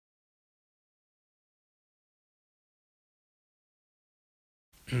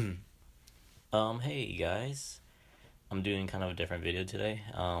Hey guys. I'm doing kind of a different video today.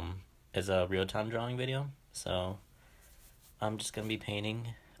 It's a real-time drawing video. So, I'm just gonna be painting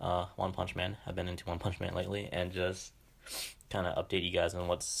One Punch Man. I've been into One Punch Man lately and just kind of update you guys on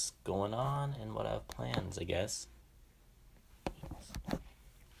what's going on and what I have plans, I guess.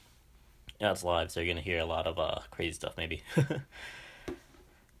 Yeah, it's live, so you're gonna hear a lot of crazy stuff maybe.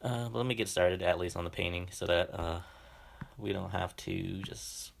 But let me get started at least on the painting so that we don't have to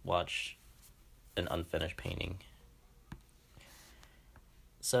just watch an unfinished painting.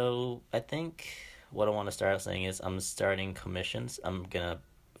 So I think what I want to start saying is I'm starting commissions. I'm gonna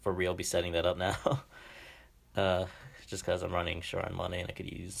for real be setting that up now. uh, just because I'm running short on money and I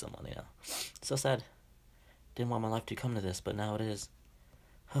could use some money now. So sad. Didn't want my life to come to this, but now it is.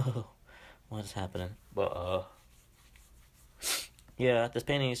 Oh, what is happening? But yeah, this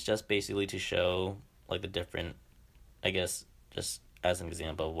painting is just basically to show like the different, I guess, just as an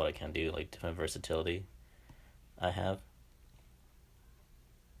example of what I can do, like different versatility I have.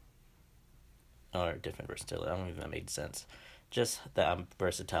 Or different versatility. I don't even know if that made sense. Just that I'm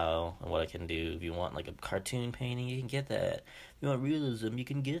versatile and what I can do. If you want like a cartoon painting, you can get that. If you want realism, you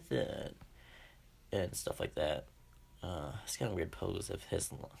can get that. And stuff like that. It's kind of a weird pose if his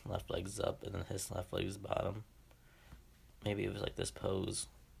left leg's up and then his left leg's bottom. Maybe it was like this pose.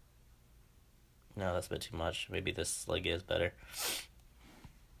 No, that's a bit too much. Maybe this leg is better.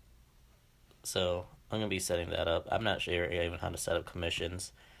 So I'm gonna be setting that up. I'm not sure even how to set up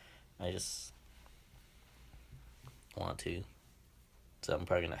commissions. I just want to. So I'm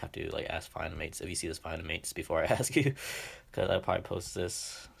probably gonna have to like ask find mates if you see this find mates before I ask you, because I'll probably post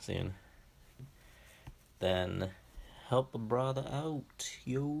this soon. Then help a brother out,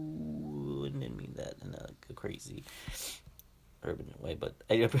 yo. I didn't mean that in a crazy urban way, but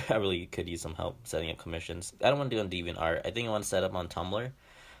I really could use some help setting up commissions. I don't want to do on DeviantArt. I think I want to set up on Tumblr,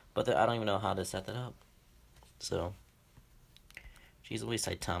 but I don't even know how to set that up. So, jeez, always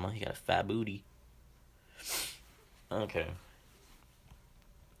Saitama, you got a fat booty. Okay.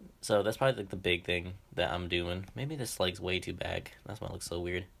 So that's probably like the big thing that I'm doing. Maybe this leg's way too big. That's why it looks so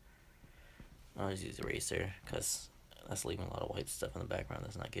weird. I'll just use eraser because that's leaving a lot of white stuff in the background.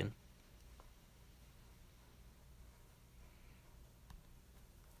 That's not good.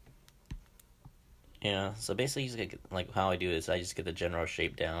 Yeah, so basically, you just get, like how I do is I just get the general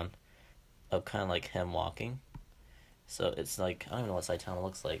shape down of kind of like him walking. So it's like I don't even know what Saitama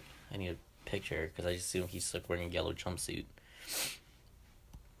looks like. I need a picture because I just assume he's like wearing a yellow jumpsuit.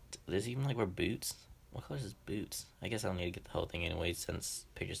 Does he even like wear boots? What color is his boots? I guess I don't need to get the whole thing anyway since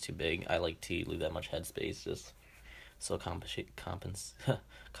the picture's too big. I like to leave that much headspace just so composition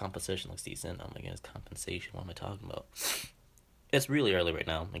looks decent. Oh my goodness, compensation. What am I talking about? It's really early right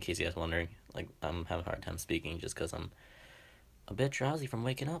now, in case you guys wondering. Like, I'm having a hard time speaking just because I'm a bit drowsy from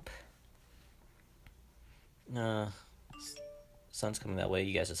waking up. Uh, sun's coming that way.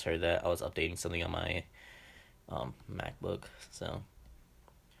 You guys just heard that. I was updating something on my MacBook, so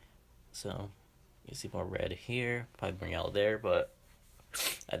you see more red here, probably bring out there, but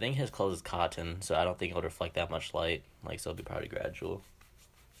I think his clothes is cotton, so I don't think it'll reflect that much light. Like, so it'll be probably gradual.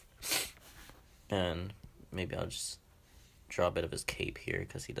 And maybe I'll just draw a bit of his cape here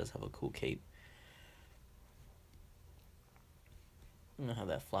because he does have a cool cape. I'm gonna have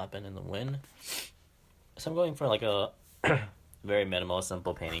that flapping in the wind. So I'm going for like a very minimal,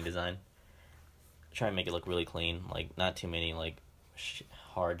 simple painting design. Try and make it look really clean, like not too many like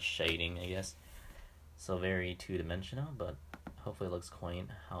hard shading, I guess. So very two-dimensional, but hopefully it looks quaint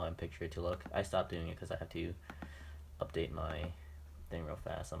how I picture it to look. I stopped doing it because I have to update my thing real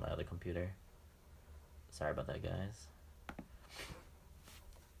fast on my other computer. Sorry about that, guys.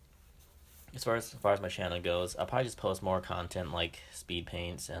 As far as my channel goes, I'll probably just post more content like speed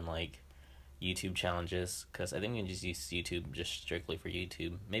paints and like YouTube challenges, because I think we can just use YouTube just strictly for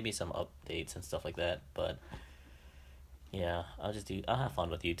YouTube. Maybe some updates and stuff like that, but yeah, I'll have fun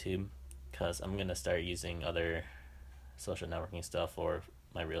with YouTube, because I'm gonna start using other social networking stuff or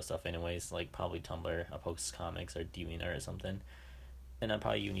my real stuff anyways, like probably Tumblr. I'll post comics or DeviantArt or something, and I'll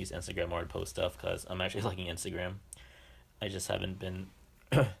probably even use Instagram more to post stuff because I'm actually liking Instagram. I just haven't been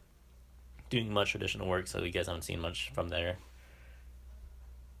doing much traditional work, so you guys haven't seen much from there.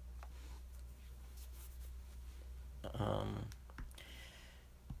 Um,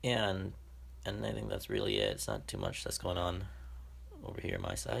 and I think that's really it. It's not too much that's going on over here on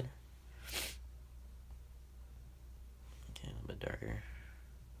my side. Okay, a little bit darker,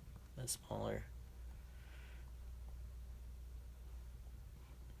 a bit smaller.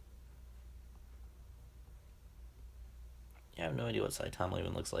 Yeah, I have no idea what Saitama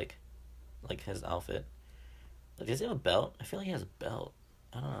even looks like his outfit. Like, does he have a belt? I feel like he has a belt.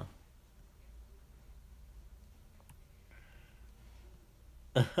 I don't know.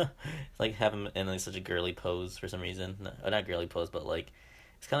 It's like have him in like such a girly pose for some reason. No, or not girly pose, but like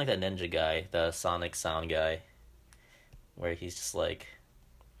it's kind of like that ninja guy, the Sonic sound guy, where he's just like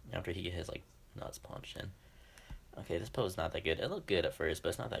after he get his like nuts punched in. Okay, this pose is not that good. It looked good at first, but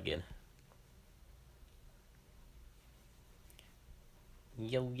it's not that good.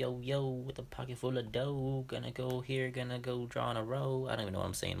 Yo yo yo, with a pocket full of dough, gonna go here, gonna go draw in a row. I don't even know what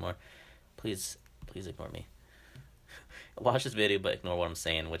I'm saying more. Please, please ignore me. Watch this video, but ignore what I'm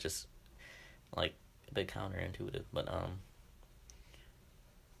saying, which is like a bit counterintuitive. But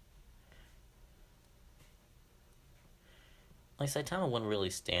like Saitama wouldn't really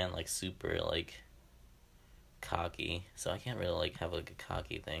stand like super like cocky, so I can't really like have like a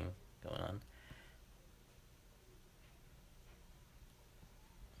cocky thing going on.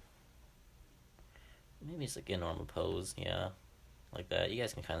 Maybe it's like a normal pose, yeah, like that. You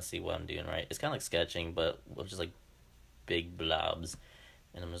guys can kind of see what I'm doing, right? It's kind of like sketching, but with just like big blobs,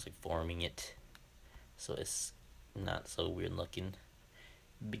 and I'm just like forming it, so it's not so weird looking.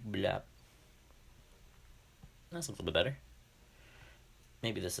 Big blob. That looks a little bit better.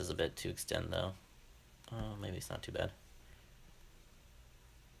 Maybe this is a bit too extend though. Oh, maybe it's not too bad.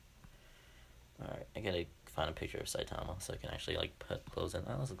 Alright, I gotta find a picture of Saitama so I can actually like put clothes in.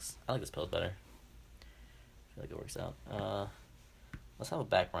 Oh, this looks, I like this pose better. I feel like it works out. Let's have a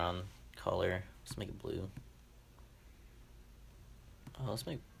background color. Let's make it blue. Oh, let's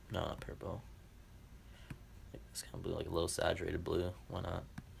make, no, not purple. Like this kind of blue, like a low saturated blue. Why not?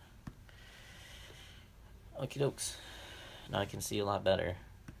 Okie dokes. Now I can see a lot better.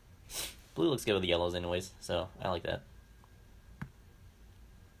 Blue looks good with the yellows anyways, so I like that.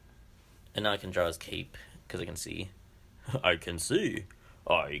 And now I can draw his cape, because I can see. I can see.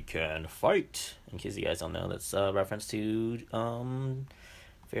 I can fight. In case you guys don't know, that's a reference to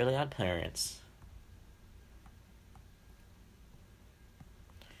Fairly Odd Parents.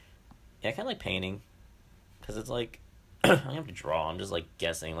 Yeah, I kind of like painting, because it's like, I don't have to draw, I'm just like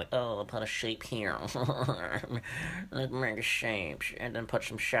guessing, like, oh, I'll put a shape here. Let's make a shape, and then put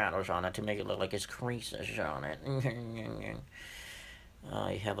some shadows on it to make it look like it's creases on it.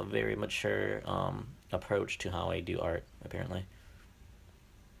 I have a very mature approach to how I do art, apparently.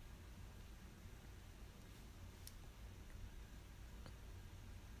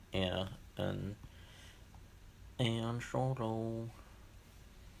 Yeah, and solo.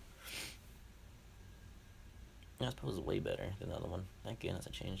 I suppose it's way better than the other one. Thank goodness I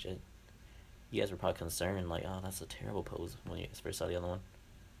changed it. You guys were probably concerned, like, oh, that's a terrible pose when you guys first saw the other one.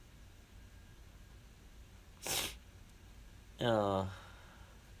 Oh,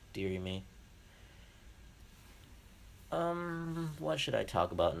 dearie me. What should I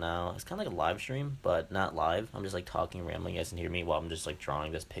talk about now? It's kind of like a live stream, but not live. I'm just like talking, rambling. You guys can hear me while I'm just like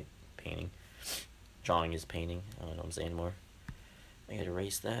drawing this painting. Drawing is painting. I don't know what I'm saying anymore. I gotta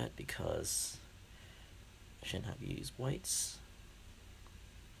erase that because I shouldn't have used whites.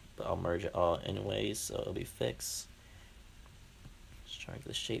 But I'll merge it all anyways, so it'll be fixed. Just try to get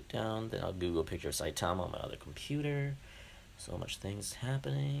the shape down. Then I'll Google a picture of Saitama on my other computer. So much things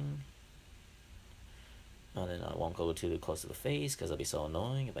happening. And then I won't go too close to the face because it'll be so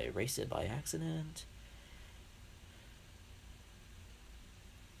annoying if I erase it by accident.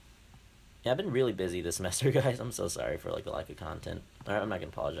 Yeah, I've been really busy this semester, guys. I'm so sorry for like the lack of content. I'm not gonna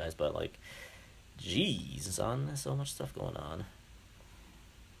apologize, but like, jeez, son, there's so much stuff going on.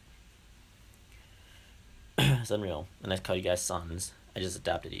 It's unreal. And I call you guys sons. I just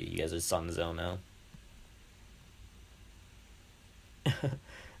adopted you. You guys are Sun Zone now.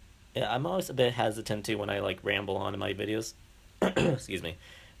 Yeah, I'm always a bit hesitant to when I like ramble on in my videos. Excuse me.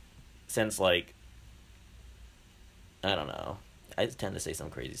 Since like, I don't know, I tend to say some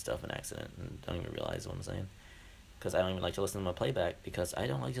crazy stuff in accident and don't even realize what I'm saying. Because I don't even like to listen to my playback because I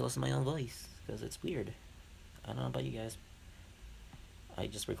don't like to listen to my own voice because it's weird. I don't know about you guys. I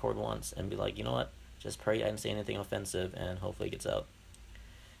just record once and be like, you know what? Just pray I didn't say anything offensive and hopefully it gets out.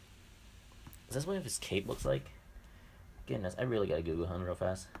 Is this what his cape looks like? Goodness, I really gotta Google him real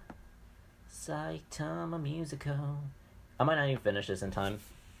fast. Saitama Musical. I might not even finish this in time,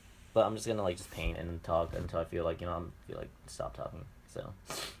 but I'm just gonna like just paint and talk until I feel like, you know, I feel like stop talking. So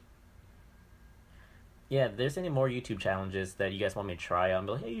yeah, if there's any more YouTube challenges that you guys want me to try, I'll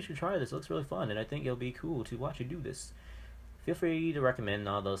be like, hey, you should try this. It looks really fun, and I think it'll be cool to watch you do this. Feel free to recommend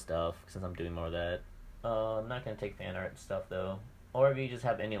all those stuff since I'm doing more of that. I'm not gonna take fan art stuff though, or if you just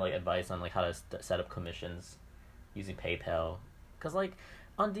have any like advice on like how to set up commissions using PayPal, cause like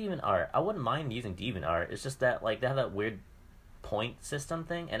on DeviantArt, I wouldn't mind using DeviantArt. It's just that like they have that weird point system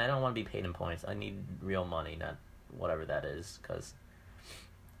thing, and I don't want to be paid in points. I need real money, not whatever that is, cause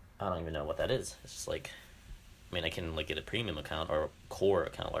I don't even know what that is. It's just like, I mean, I can like get a premium account or a core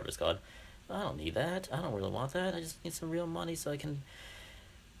account, whatever it's called. I don't need that. I don't really want that. I just need some real money so I can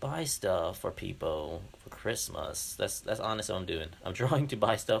buy stuff for people for Christmas. That's honestly what I'm doing. I'm trying to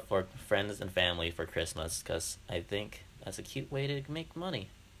buy stuff for friends and family for Christmas because I think that's a cute way to make money.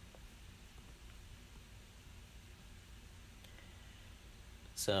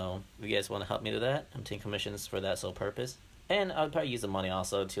 So, if you guys want to help me do that, I'm taking commissions for that sole purpose. And I would probably use the money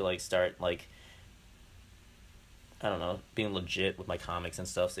also to like start like, I don't know, being legit with my comics and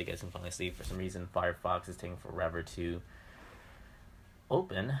stuff so you guys can finally see. For some reason, Firefox is taking forever to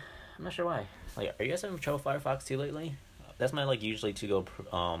open. I'm not sure why. Like, are you guys having trouble with Firefox too lately? That's my like usually to go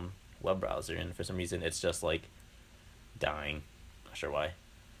web browser, and for some reason it's just like dying. Not sure why.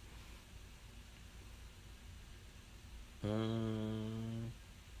 I'm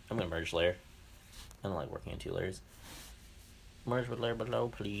gonna merge layer. I don't like working in 2 layers. Merge with layer below,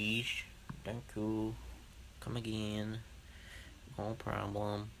 please. Thank you. Come again. No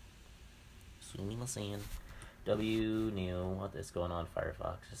problem. Sumimasen. W new. What is going on,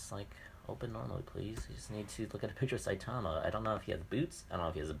 Firefox? Just like open normally, please. You just need to look at a picture of Saitama. I don't know if he has boots. I don't know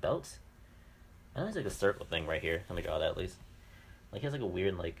if he has a belt. I know he's like a circle thing right here. Let me draw that at least. Like he has like a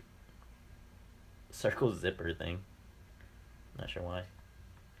weird like circle zipper thing. Not sure why.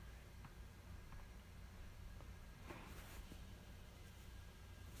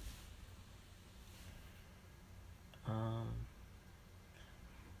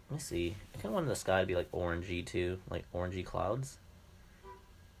 Let me see. I kind of wanted the sky to be like orangey too, like orangey clouds.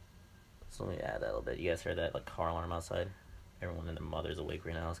 So let me add that a little bit. You guys heard that like car alarm outside? Everyone and their mother's awake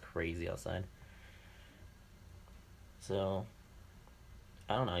right now. It's crazy outside. So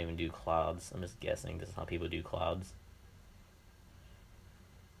I don't know how to even do clouds. I'm just guessing this is how people do clouds.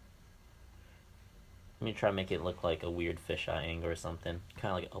 Let me try to make it look like a weird fisheye angle or something.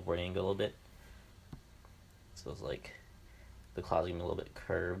 Kind of like upward angle a little bit. So it's like the clouds gonna be a little bit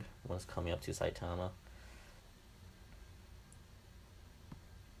curved when it's coming up to Saitama.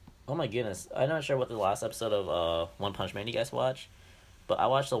 Oh my goodness. I'm not sure what the last episode of One Punch Man you guys watched, but I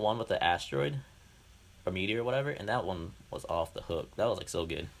watched the one with the asteroid or meteor or whatever, and that one was off the hook. That was like so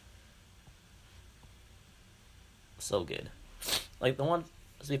good. So good. Like the one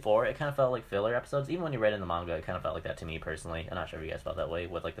before, it kind of felt like filler episodes. Even when you read in the manga, it kind of felt like that to me personally. I'm not sure if you guys felt that way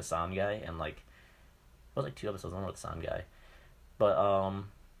with like the sound guy and like it was like 2 episodes on with the sound guy. But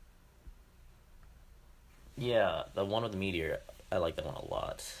yeah, the one with the meteor, I like that one a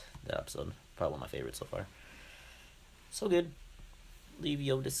lot. That episode, probably one of my favorites so far. So good. Leave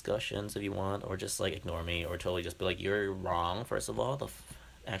your discussions if you want, or just like ignore me, or totally just be like, you're wrong. First of all,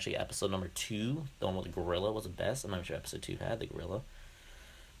 actually episode number 2, the one with the gorilla, was the best. I'm not sure episode 2 had the gorilla.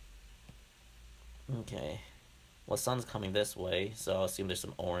 Okay. Well, the sun's coming this way, so I'll assume there's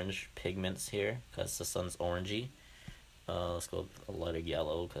some orange pigments here because the sun's orangey. Let's go with a lighter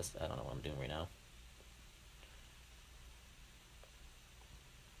yellow because I don't know what I'm doing right now.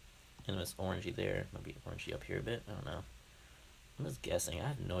 And it's orangey there. Maybe orangey up here a bit. I don't know. I'm just guessing. I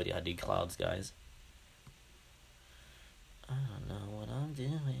have no idea how to do clouds, guys. I don't know what I'm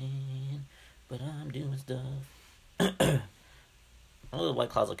doing, but I'm doing stuff. Oh, the white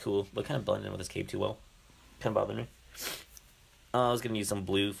clouds look cool, but kind of blend in with this cape too well. Kind of bothered me. I was going to use some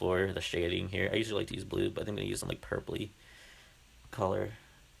blue for the shading here. I usually like to use blue, but I think I'm going to use some like purpley color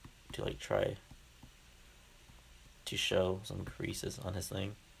to like try to show some creases on his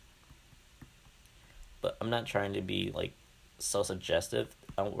thing. But I'm not trying to be like so suggestive.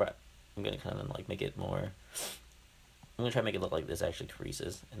 I'm going to kind of like make it more... I'm going to try to make it look like this actually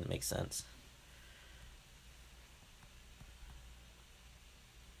creases and it makes sense.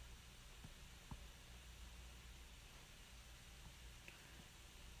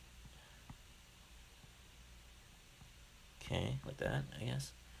 Okay, like that, I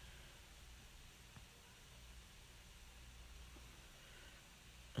guess.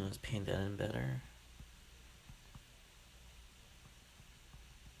 And let's paint that in better.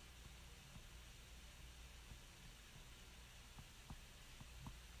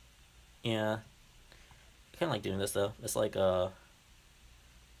 Yeah. I kind of like doing this though. It's like a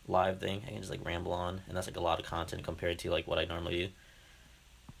live thing. I can just like ramble on, and that's like a lot of content compared to like what I normally do,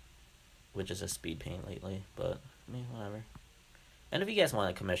 which is just speed paint lately. But I mean, whatever. And if you guys want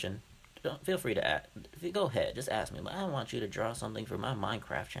a commission, don't feel free to ask. If you go ahead, just ask me. But I want you to draw something for my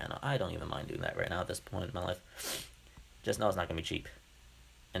Minecraft channel. I don't even mind doing that right now at this point in my life. Just know it's not gonna be cheap,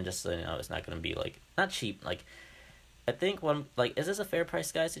 and just so you know, it's not gonna be like not cheap. Like I think like is this a fair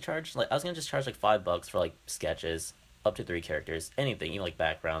price, guys, to charge? Like I was gonna just charge like $5 for like sketches, up to 3 characters, anything, even like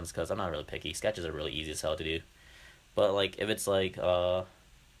backgrounds, because I'm not really picky. Sketches are really easy as hell to do. But like if it's like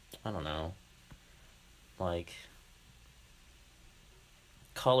I don't know, like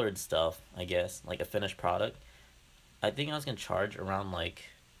colored stuff, I guess, like a finished product. I think I was gonna charge around like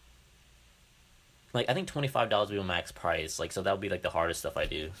I think $25 would be my max price. Like so that would be like the hardest stuff I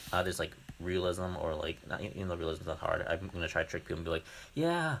do. There's like realism or like not even though realism is not hard. I'm gonna try to trick people and be like,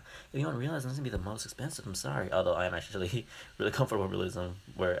 yeah, if you want realism, it's gonna be the most expensive. I'm sorry, although I am actually really comfortable with realism,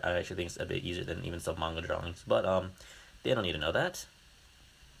 where I actually think it's a bit easier than even some manga drawings. But they don't need to know that.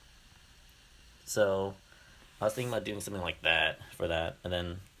 So I was thinking about doing something like that for that, and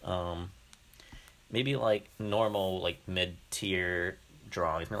then maybe like normal like mid tier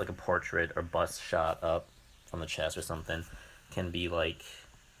drawings, maybe like a portrait or bust shot up from the chest or something, can be like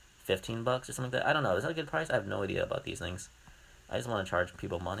 $15 or something like that. I don't know. Is that a good price? I have no idea about these things. I just want to charge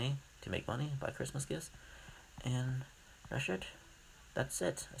people money to make money, buy Christmas gifts, and that's it. That's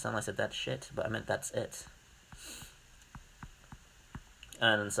it. It sounded like I said that shit, but I meant that's it.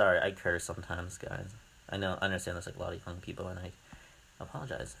 And sorry, I curse sometimes, guys. I know, I understand there's like a lot of young people, and I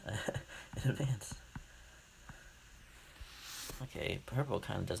apologize in advance. Okay, purple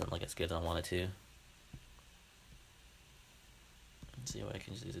kind of doesn't look as good as I want it to. Let's see if I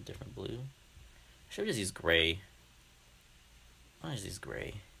can just use a different blue. I should just use gray. I'll just use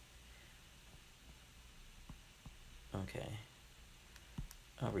gray. Okay.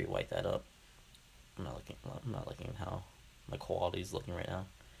 I'll re-white that up. I'm not looking at how my quality is looking right now.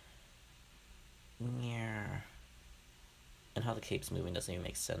 Yeah. And how the cape's moving doesn't even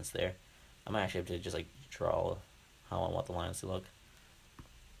make sense there. I might actually have to just like draw how I want the lines to look.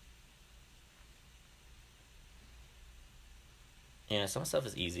 Yeah, some stuff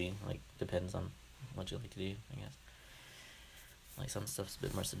is easy. Like depends on what you like to do, I guess. Like some stuff's a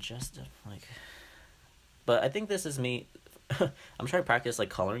bit more suggestive. Like, but I think this is me. I'm trying to practice like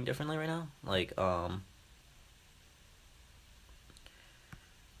coloring differently right now. Like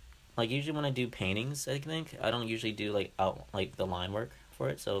usually when I do paintings, I think I don't usually do like out like the line work for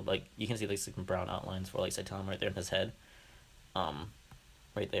it. So like you can see like some brown outlines for like Saitama right there in his head,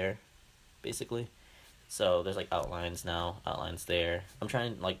 right there, basically. So there's like outlines now, outlines there. I'm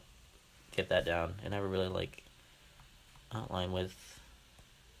trying to like get that down. I never really like outline with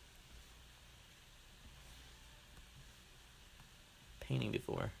painting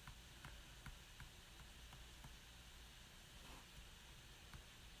before.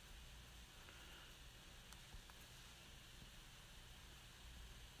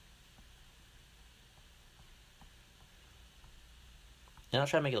 And I'll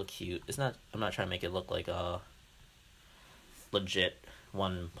try to make it look cute. I'm not trying to make it look like a legit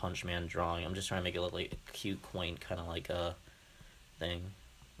One Punch Man drawing. I'm just trying to make it look like a cute, quaint kind of like a thing,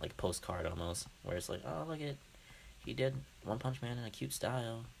 like a postcard almost, where it's like, oh look at, he did One Punch Man in a cute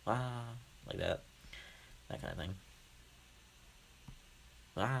style, like that kind of thing.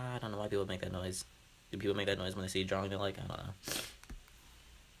 I don't know why people make that noise. Do people make that noise when they see a drawing they like? I don't know.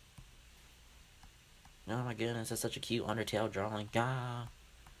 Oh my goodness, that's such a cute Undertale drawing.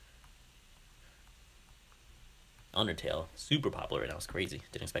 Undertale, super popular right now. It's crazy.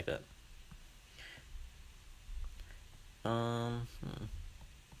 Didn't expect that.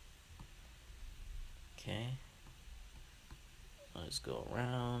 Okay. I'll just go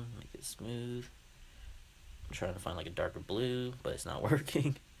around, make it smooth. I'm trying to find like a darker blue, but it's not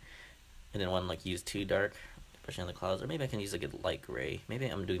working. And then one like use too dark, especially on the clouds. Or maybe I can use like a light gray. Maybe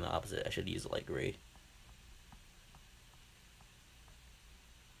I'm doing the opposite. I should use a light gray.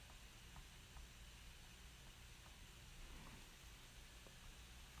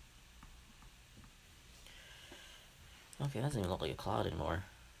 Okay, that doesn't even look like a cloud anymore.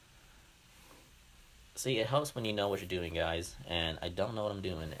 See, it helps when you know what you're doing, guys. And I don't know what I'm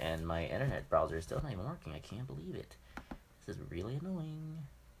doing, and my internet browser is still not even working. I can't believe it. This is really annoying.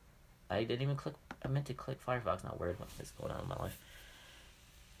 I didn't even click. I meant to click Firefox. Not weird. What's going on in my life?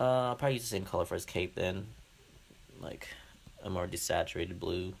 I'll probably use the same color for his cape then, like a more desaturated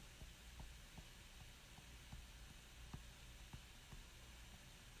blue.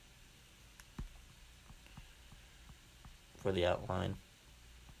 For the outline.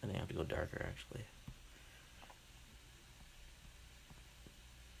 I think I have to go darker actually.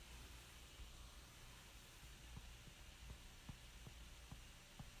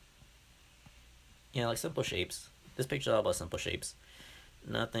 Yeah, like simple shapes. This picture is all about simple shapes.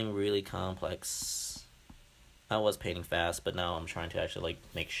 Nothing really complex. I was painting fast, but now I'm trying to actually like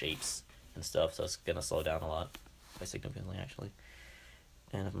make shapes and stuff, so it's gonna slow down a lot, quite significantly actually.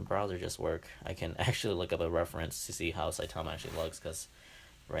 And if my browser just work, I can actually look up a reference to see how Saitama actually looks, because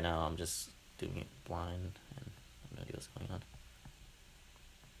right now I'm just doing it blind and I have no idea what's going on.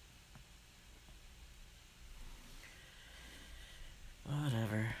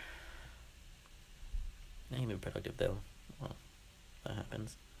 Whatever. unproductive though. Well, that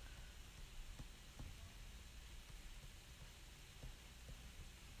happens.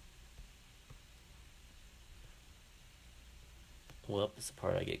 Well, it's the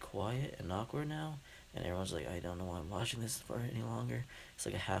part I get quiet and awkward now, and everyone's like, I don't know why I'm watching this part any longer. It's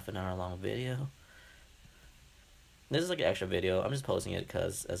like a half an hour long video. This is like an extra video. I'm just posting it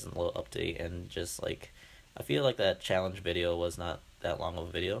because as a little update, and just like, I feel like that challenge video was not that long of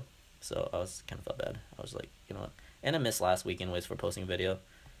a video, so I was kind of felt bad. I was like, you know what? And I missed last week anyways for posting a video.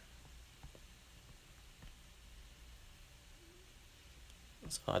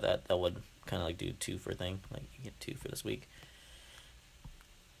 So I thought that would kind of like do 2 for thing, like you get 2 for this week.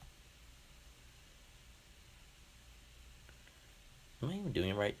 Am I even doing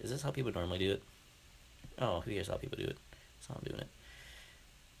it right? Is this how people normally do it? Oh, who cares how people do it? That's how I'm doing it.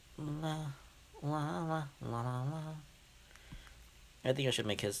 La, la, la, la, la, la. I think I should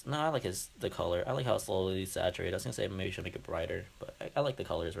make his... No, I like the color. I like how it's slowly saturated. I was going to say maybe I should make it brighter, but I like the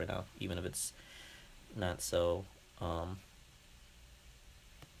colors right now, even if it's not so...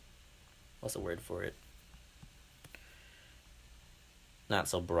 what's the word for it? Not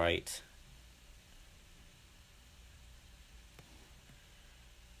so bright.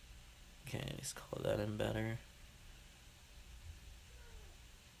 Okay, let's color that in better.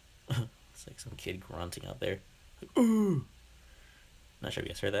 It's like some kid grunting out there. Like, ooh! Not sure if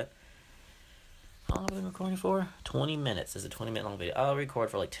you guys heard that. How long have I been recording for? 20 minutes. This is a 20-minute long video. I'll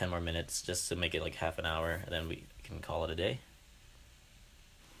record for like 10 more minutes just to make it like half an hour, and then we can call it a day.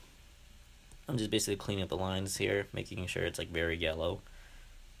 I'm just basically cleaning up the lines here, making sure it's like very yellow.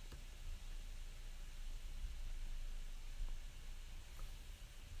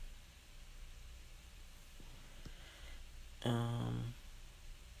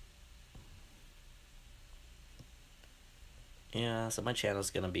 Yeah, so my channel is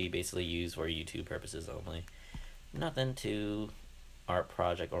gonna be basically used for YouTube purposes only. Nothing too art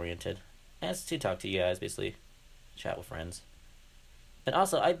project oriented. As to talk to you guys, basically chat with friends. And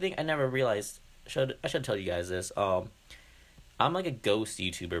also, I think I never realized, I should tell you guys this. I'm like a ghost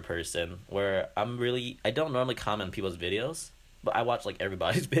YouTuber person where I don't normally comment on people's videos, but I watch like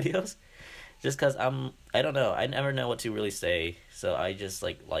everybody's videos, just cause I don't know, I never know what to really say, so I just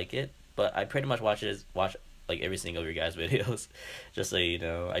like it. But I pretty much watch like every single of your guys' videos, just so you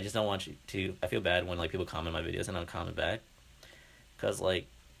know. I just don't want you to. I feel bad when like people comment my videos and I don't comment back, cause like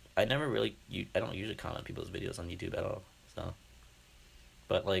I don't usually comment people's videos on YouTube at all. So,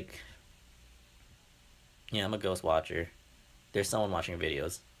 but like, yeah, I'm a ghost watcher. There's someone watching your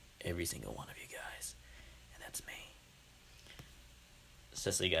videos, every single one of you guys, and that's me. It's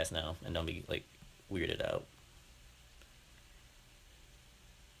just so you guys know, and don't be like weirded out.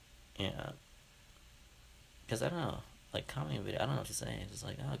 Yeah. Because I don't know, like commenting a video, I don't know what to say. It's just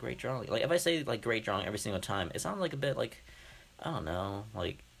like, oh, great drawing. Like if I say like great drawing every single time, it sounds like a bit like, I don't know,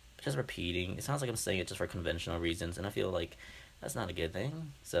 like just repeating. It sounds like I'm saying it just for conventional reasons, and I feel like that's not a good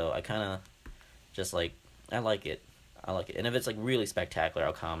thing. So I kind of just like, I like it. And if it's like really spectacular,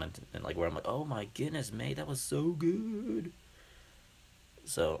 I'll comment and like where I'm like, oh my goodness, mate, that was so good.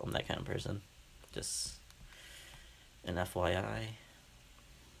 So I'm that kind of person. Just an FYI.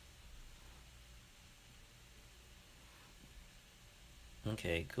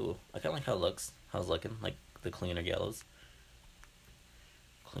 Okay, cool. I kind of like how it looks. How it's looking, like the cleaner yellows.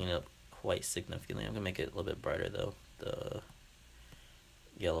 Clean up quite significantly. I'm gonna make it a little bit brighter though. The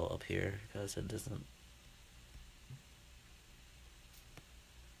yellow up here, because it doesn't.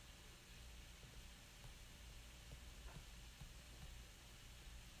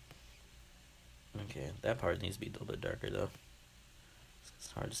 Okay, that part needs to be a little bit darker though.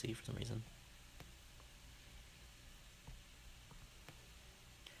 It's hard to see for some reason.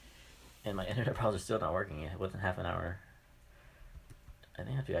 And my internet browser is still not working yet. Within half an hour. I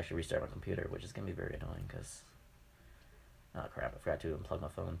think I have to actually restart my computer, which is going to be very annoying because... Oh crap, I forgot to unplug my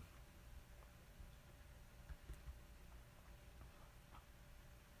phone.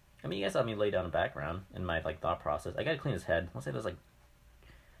 I mean, you guys saw me lay down a background in my like thought process. I gotta clean his head. Let's say there's like...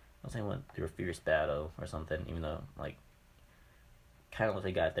 Let's say I went through a fierce battle or something, even though like... Kind of looked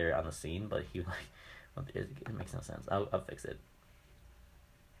like he got there on the scene, but he like... It makes no sense. I'll fix it.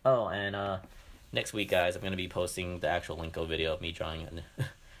 Oh, and next week, guys, I'm going to be posting the actual Linko video of me drawing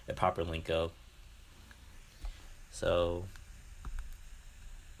a proper Linko. So,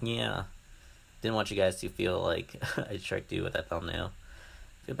 yeah. Didn't want you guys to feel like I tricked you with that thumbnail.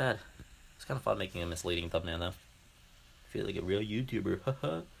 I feel bad. It's kind of fun making a misleading thumbnail, though. I feel like a real YouTuber.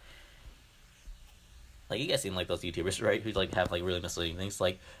 Haha. Like, you guys seem like those YouTubers, right? Who, like, have, like, really misleading things.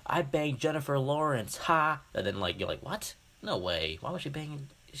 Like, I banged Jennifer Lawrence, ha! And then, like, you're like, what? No way. Why would she bang...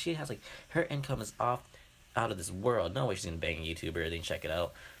 She has like her income is off out of this world. No way she's gonna bang a YouTuber. Then check it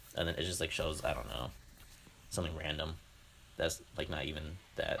out, and then it just like shows, I don't know, something random. That's like not even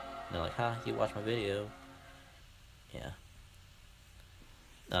that. And they're like, "Ha, you watched my video." Yeah,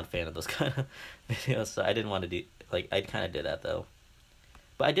 not a fan of those kind of videos. So I didn't want to do, like, I kind of did that though.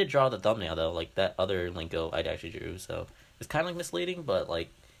 But I did draw the thumbnail though. Like that other Linko, I actually drew. So it's kind of like misleading, but like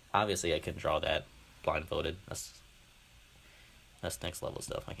obviously I can draw that blindfolded. That's next level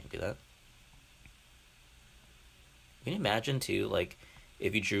stuff. I can't do that. Can you imagine too, like,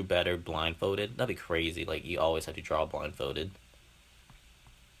 if you drew better blindfolded? That'd be crazy. Like, you always have to draw blindfolded.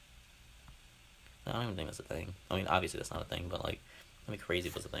 I don't even think that's a thing. I mean, obviously that's not a thing, but like, that'd be crazy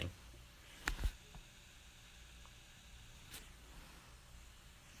if it was a thing.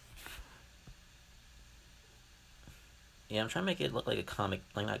 Yeah, I'm trying to make it look like a comic,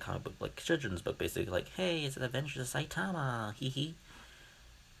 like not a comic book, like children's book, basically. Like, hey, it's an Adventures of Saitama, hee hee,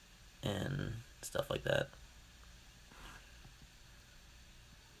 and stuff like that.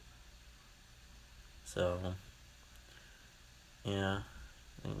 So, yeah,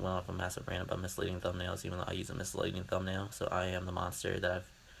 I went off a massive rant about misleading thumbnails, even though I use a misleading thumbnail. So I am the monster that I've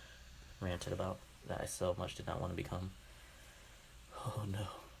ranted about, that I so much did not want to become. Oh no.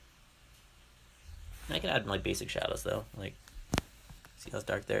 I can add like basic shadows though, like, see how it's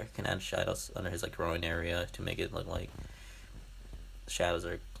dark there? Can add shadows under his like growing area to make it look like shadows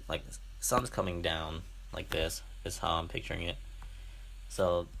are like sun's coming down, like this is how I'm picturing it.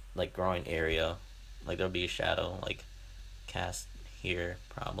 So like growing area, like there'll be a shadow like cast here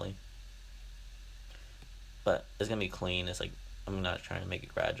probably, but it's gonna be clean. It's like, I'm not trying to make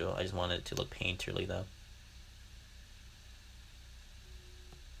it gradual. I just want it to look painterly though.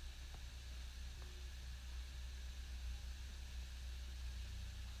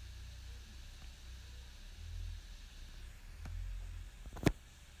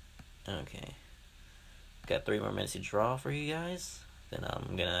 Okay, got 3 more minutes to draw for you guys, then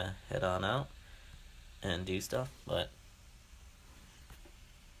I'm gonna head on out and do stuff. But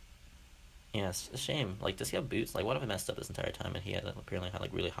yeah, it's a shame. Like, does he have boots? Like, what if I messed up this entire time and he had apparently had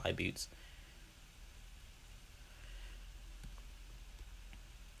like really high boots?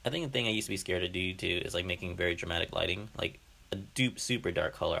 I think the thing I used to be scared to do too is like making very dramatic lighting, like a dupe super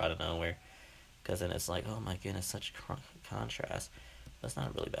dark color out of nowhere, because then it's like, oh my goodness, such contrast. That's not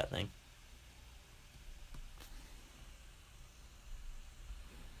a really bad thing.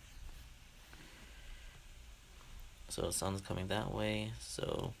 So the sun's coming that way,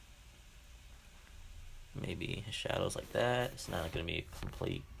 so maybe his shadows like that. It's not going to be a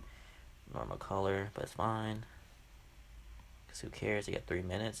complete normal color, but it's fine. Because who cares? You got 3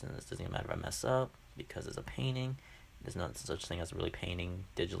 minutes, and this doesn't even matter if I mess up, because it's a painting. There's no such thing as really painting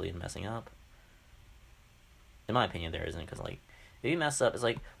digitally and messing up. In my opinion, there isn't, because like, if you mess up, it's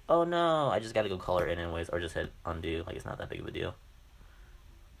like, oh no, I just got to go color it anyways, or just hit undo. Like, it's not that big of a deal.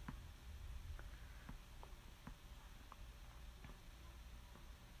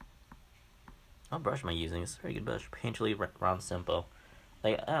 What brush am I using? It's a very good brush. Painterly Round Simple.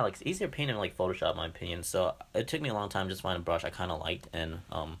 Like, it's easier painting like Photoshop, in my opinion. So it took me a long time just to find a brush I kind of liked in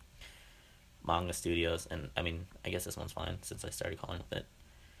Manga Studios, and I mean, I guess this one's fine since I started calling with it.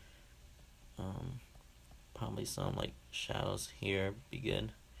 Probably some like shadows here be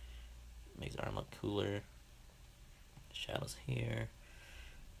good. Makes the arm look cooler. Shadows here.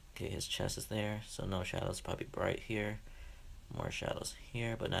 Okay, his chest is there, so no shadows. Probably bright here. More shadows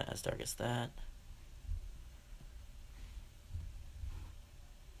here, but not as dark as that.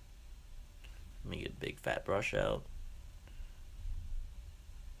 Let me get a big fat brush out.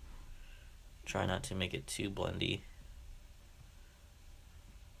 Try not to make it too blendy.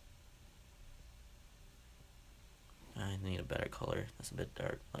 I need a better color. That's a bit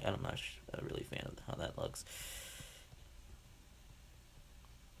dark. Like, I'm not a really fan of how that looks.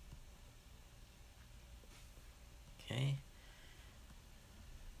 Okay.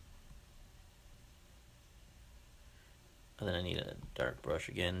 And then I need a dark brush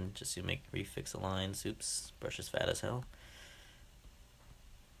again just to refix the lines. Oops, brush is fat as hell.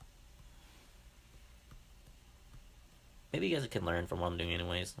 Maybe you guys can learn from what I'm doing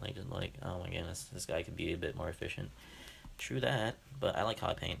anyways. Like, just like, oh my goodness, this guy could be a bit more efficient. True that, but I like how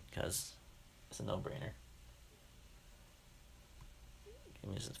I paint because it's a no-brainer.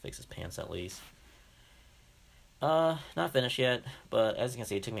 Let me just fix his pants at least. Not finished yet, but as you can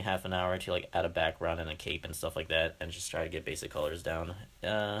see, it took me half an hour to like add a background and a cape and stuff like that, and just try to get basic colors down.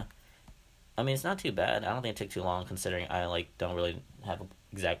 I mean, it's not too bad. I don't think it took too long considering I like don't really have an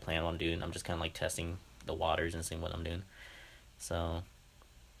exact plan on what I'm doing. I'm just kind of like testing the waters and seeing what I'm doing. So,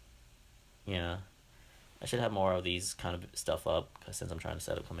 yeah, I should have more of these kind of stuff up, cause since I'm trying to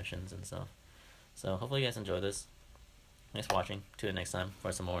set up commissions and stuff. So hopefully you guys enjoy this. Thanks for watching. Tune in next time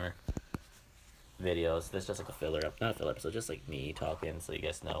for some more videos. This is just like a filler up, not a filler episode, just like me talking so you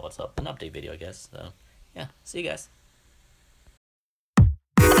guys know what's up. An update video, I guess. So yeah, see you guys.